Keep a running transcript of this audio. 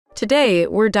Today,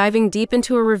 we're diving deep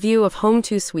into a review of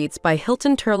Home2 Suites by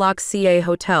Hilton Turlock CA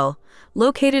Hotel,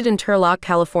 located in Turlock,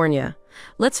 California.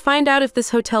 Let's find out if this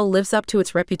hotel lives up to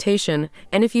its reputation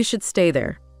and if you should stay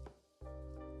there.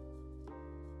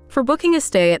 For booking a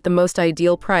stay at the most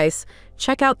ideal price,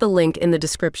 check out the link in the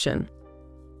description.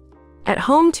 At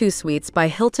Home2 Suites by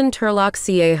Hilton Turlock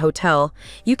CA Hotel,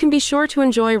 you can be sure to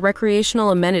enjoy recreational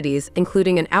amenities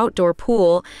including an outdoor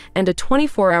pool and a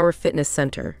 24-hour fitness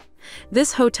center.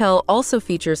 This hotel also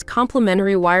features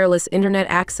complimentary wireless internet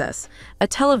access, a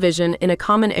television in a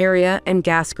common area, and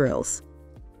gas grills.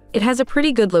 It has a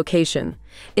pretty good location.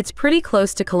 It's pretty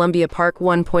close to Columbia Park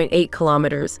 1.8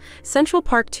 kilometers, Central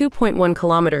Park 2.1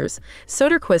 kilometers,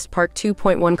 Soderquist Park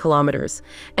 2.1 kilometers,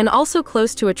 and also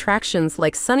close to attractions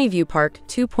like Sunnyview Park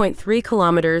 2.3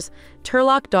 kilometers,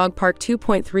 Turlock Dog Park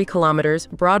 2.3 kilometers,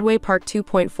 Broadway Park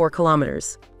 2.4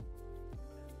 kilometers.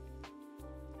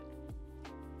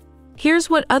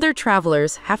 Here's what other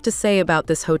travelers have to say about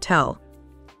this hotel.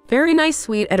 Very nice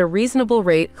suite at a reasonable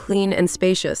rate, clean and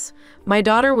spacious. My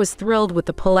daughter was thrilled with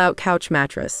the pull-out couch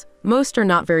mattress. Most are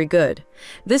not very good.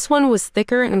 This one was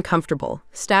thicker and comfortable.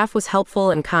 Staff was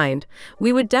helpful and kind.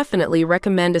 We would definitely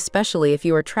recommend, especially if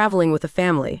you are traveling with a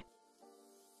family.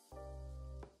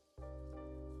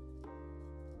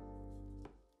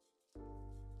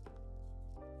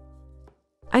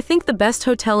 I think the best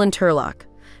hotel in Turlock.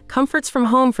 Comforts from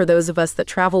home for those of us that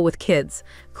travel with kids.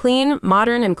 Clean,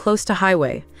 modern, and close to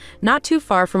highway. Not too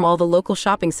far from all the local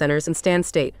shopping centers and Stan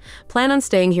State. Plan on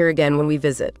staying here again when we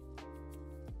visit.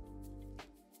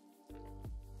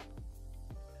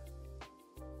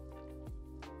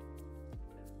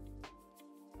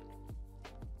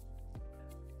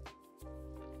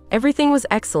 Everything was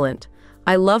excellent.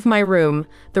 I love my room.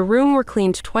 The room were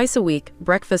cleaned twice a week.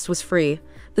 Breakfast was free.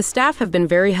 The staff have been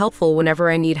very helpful whenever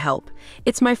I need help.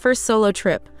 It's my first solo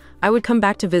trip. I would come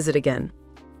back to visit again.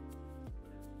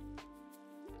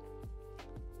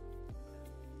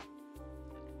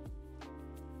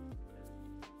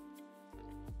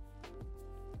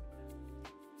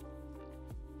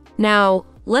 Now,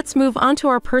 let's move on to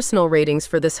our personal ratings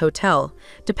for this hotel,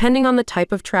 depending on the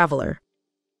type of traveler.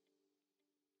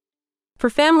 For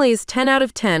families, 10 out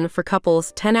of 10. For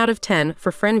couples, 10 out of 10.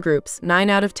 For friend groups, 9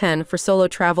 out of 10. For solo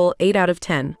travel, 8 out of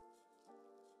 10.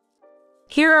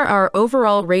 Here are our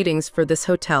overall ratings for this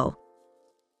hotel.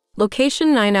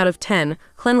 Location, 9 out of 10.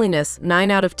 Cleanliness, 9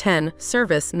 out of 10.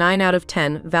 Service, 9 out of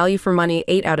 10. Value for money,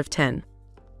 8 out of 10.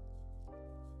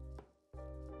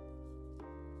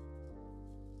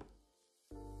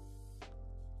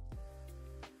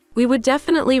 We would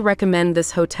definitely recommend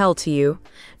this hotel to you,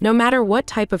 no matter what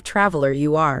type of traveler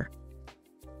you are.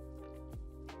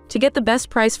 To get the best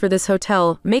price for this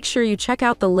hotel, make sure you check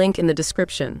out the link in the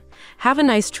description. Have a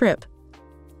nice trip.